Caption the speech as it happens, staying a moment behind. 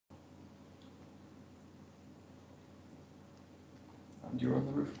you're on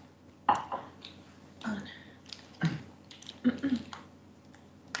the roof.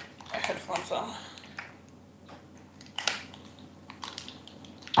 My headphones on.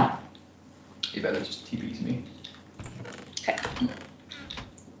 You better just TP to me. Okay.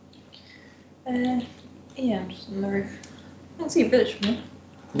 Yeah, I'm just on the roof. I don't see a village from here.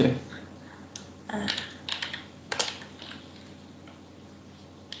 Yeah.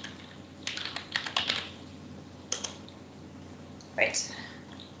 Right.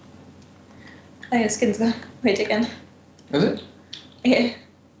 Oh, your skin's gone. Wait again. Is it? Yeah.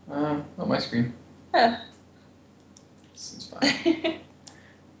 Not my screen. Oh. Seems fine. I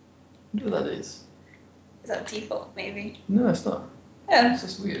wonder what that is. Is that default, maybe? No, it's not. Yeah. It's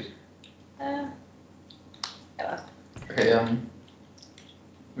just weird. Oh well. Okay,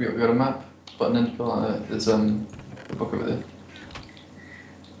 we got a map button in gold. There's a book over there.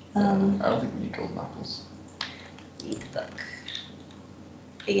 I don't think we need golden apples. Read the book.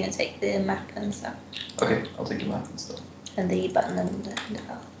 Are you gonna take the map and stuff? Okay, I'll take the map and stuff. And the button and the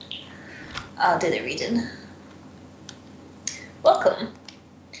file. I'll do the reading. Welcome.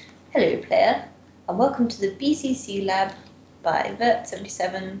 Hello, player, and welcome to the BCC lab by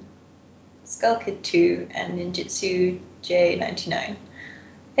Vert77, Skullkid2, and Ninjutsu J99.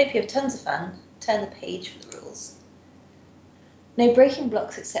 Hope you have tons of fun. Turn the page for the rules. No breaking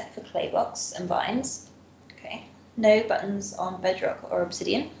blocks except for clay blocks and vines. Okay. No buttons on bedrock or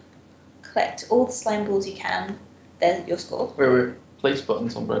obsidian. Collect all the slime balls you can. There's your score. Wait. Place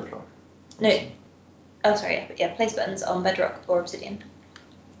buttons on bedrock. No. Oh, sorry. Yeah, place buttons on bedrock or obsidian.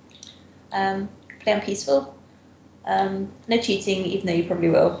 Play on peaceful. No cheating, even though you probably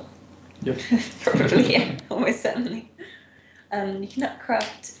will. Yep. Probably, yeah, almost certainly. You cannot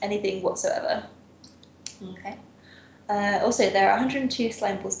craft anything whatsoever. Okay. Also, there are 102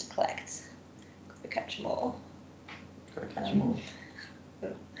 slime balls to collect. Gotta catch them all. Gotta catch them all.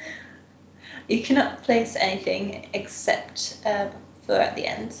 You cannot place anything except for at the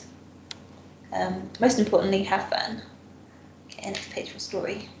end. Most importantly, have fun. Okay, next page for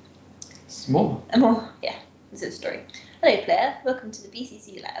story. Small. More, yeah, this is a story. Hello, player. Welcome to the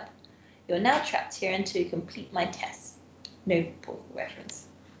BCC lab. You are now trapped here until you complete my tests. No portal reference.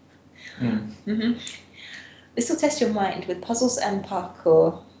 Mm-hmm. This will test your mind with puzzles and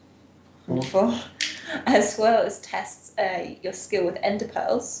parkour. Wonderful. As well as tests your skill with ender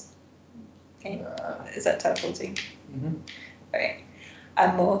pearls. Okay, is that teleporting? Mm-hmm. Right.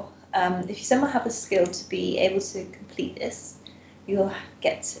 And more. If you somehow have the skill to be able to complete this, you'll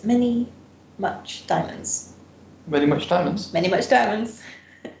get many much diamonds. Many much diamonds? Many much diamonds.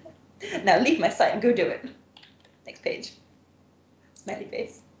 Now leave my site and go do it. Next page. Smiley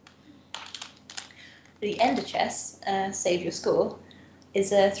face. The ender chest, save your score,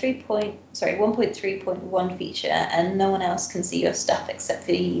 is a 1.3.1 feature, and no one else can see your stuff except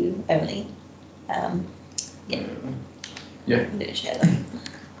for you only. Yeah. Yeah. I'm gonna share them.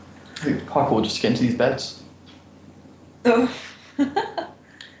 Parkour just to get into these beds. Oh.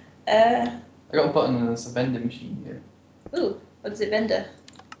 I got a button and there's a vending machine here. Ooh, what does it vendor?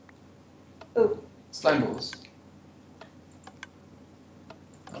 Ooh. Slime balls.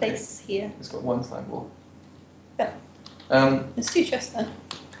 Place here. It's got one slime ball. Yeah. There's 2 chests then.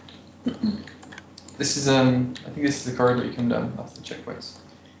 This is I think this is the corridor you come down after the checkpoints.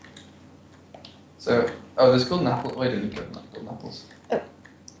 So, there's golden apple. Oh, I don't need golden apples. Oh.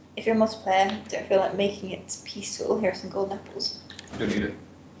 If you're a multiplayer, don't feel like making it peaceful, here are some golden apples. I don't need it.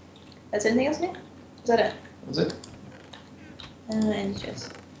 Is there anything else in here? Is that it? That's it? And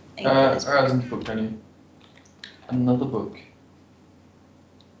just... there's a book, don't you? Another book.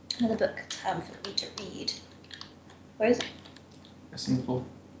 Another book. Time for me to read. Where is it? It's on the floor.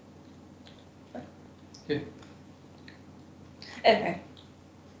 What? Here. Okay.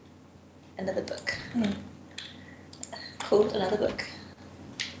 Another book. Called another book.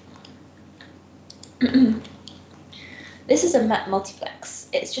 This is a map multiplex.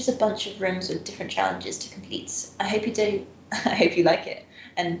 It's just a bunch of rooms with different challenges to complete. I hope you do. I hope you like it.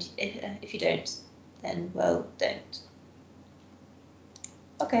 And if you don't, then well, don't.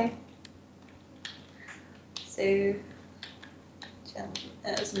 Okay. So,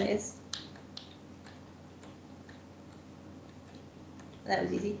 that was a maze. That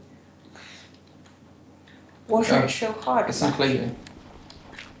was easy. Wasn't so hard. It's some clay here.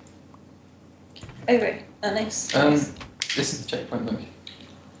 Oh right. Oh nice. This is the checkpoint, look.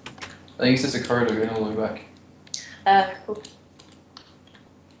 I think it's just a corridor going all the way back. Cool.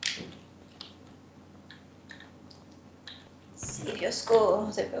 Save your score.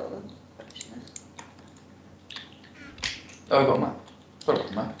 Save your... Oh, I got a map. Forgot about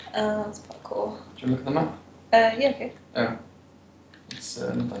the map. That's quite cool. Should we look at the map? Yeah, okay. Oh. It's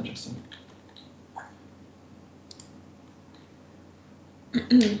not interesting.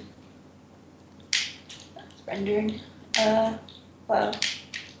 It's rendering. Well,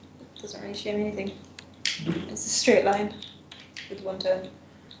 it doesn't really show me anything. It's a straight line with one turn.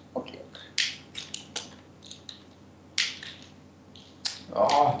 Okay.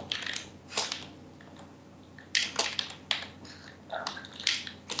 Oh.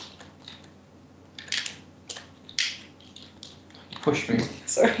 Push me.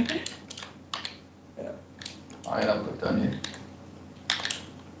 Sorry. I have looked down here.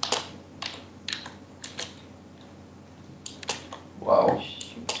 Wow.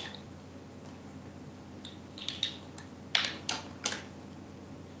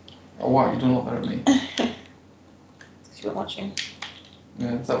 Oh wow, you don't look better at me. Because you weren't watching.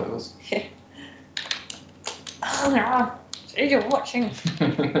 Yeah, is that what it was? Yeah. Oh no! So you're watching.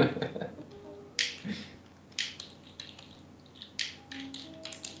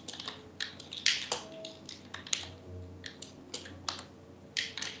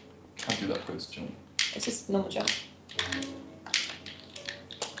 Can't do that post jump. It's just a normal jump.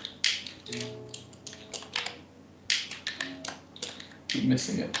 Keep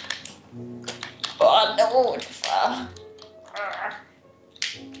missing it. Oh no! Too far.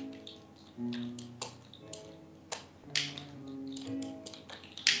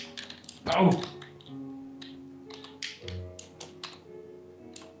 No!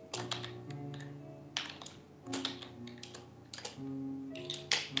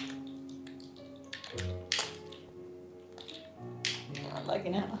 I'm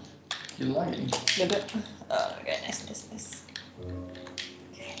lagging out. You're lagging. A little bit. Oh, okay, nice.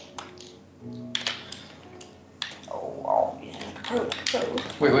 Okay. Oh, yeah, like a pro.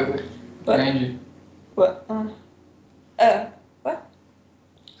 Wait. What? Behind you. What? What?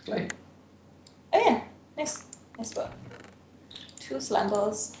 It's clay. Oh yeah, nice spot. 2 slam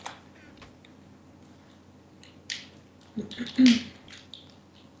balls.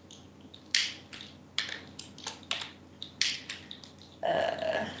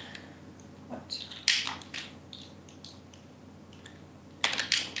 What?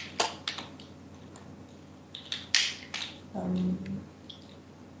 What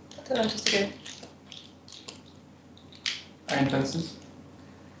do I want us to do? Iron fences.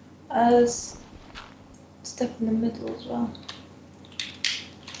 As stuff in the middle as well.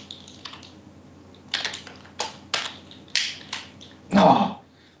 No!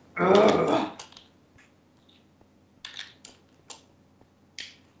 Ugh.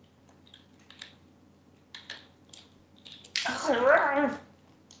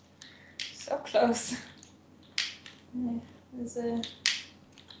 So close. Yeah, there's a.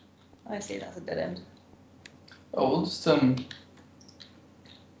 I see, that's a dead end. Oh, we'll just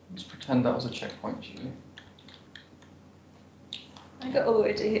pretend that was a checkpoint, shall we? I got all the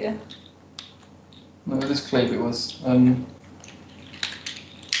way to here. No, this clay bit was. You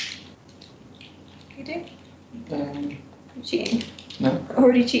do? Um, You're cheating. no,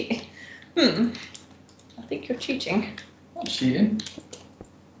 Already cheating. I think you're cheating. not cheating.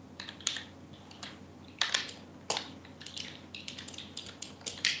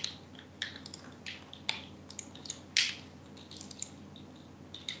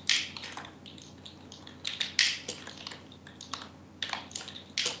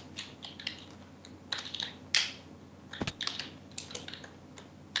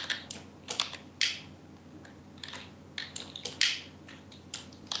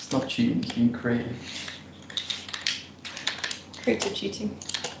 It's not cheating, it's being creative. Creative cheating.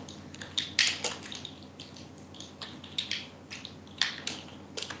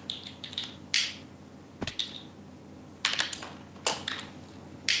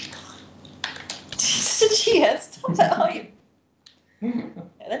 Just a cheater. Stop that, are you? Yeah,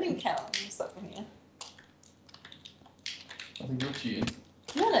 that didn't count. I'm stuck from here. I think you're cheating.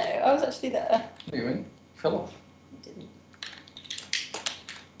 No, I was actually there. No, you went. Fell off. I didn't.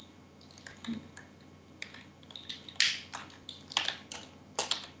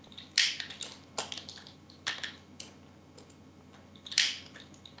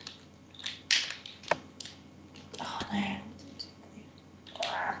 Oh no.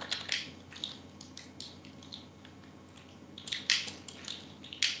 Ah.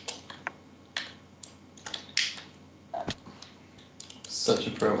 Such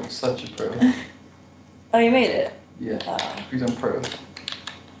a pro, such a pro. Oh, you made it? Yeah, Oh. he's on pro.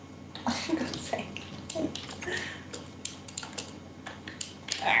 For God's sake.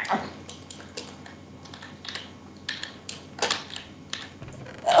 Ah.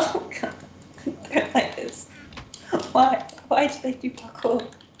 Oh God. I don't like this. Why do they do parkour?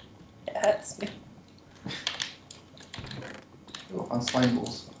 It hurts me. Oh. find slime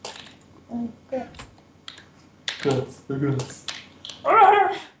balls. Oh, good. Grass.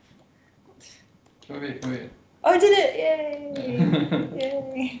 Come here, come here. Oh, I did it! Yay!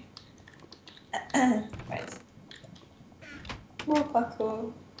 Yay! Right. More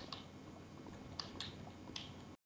parkour.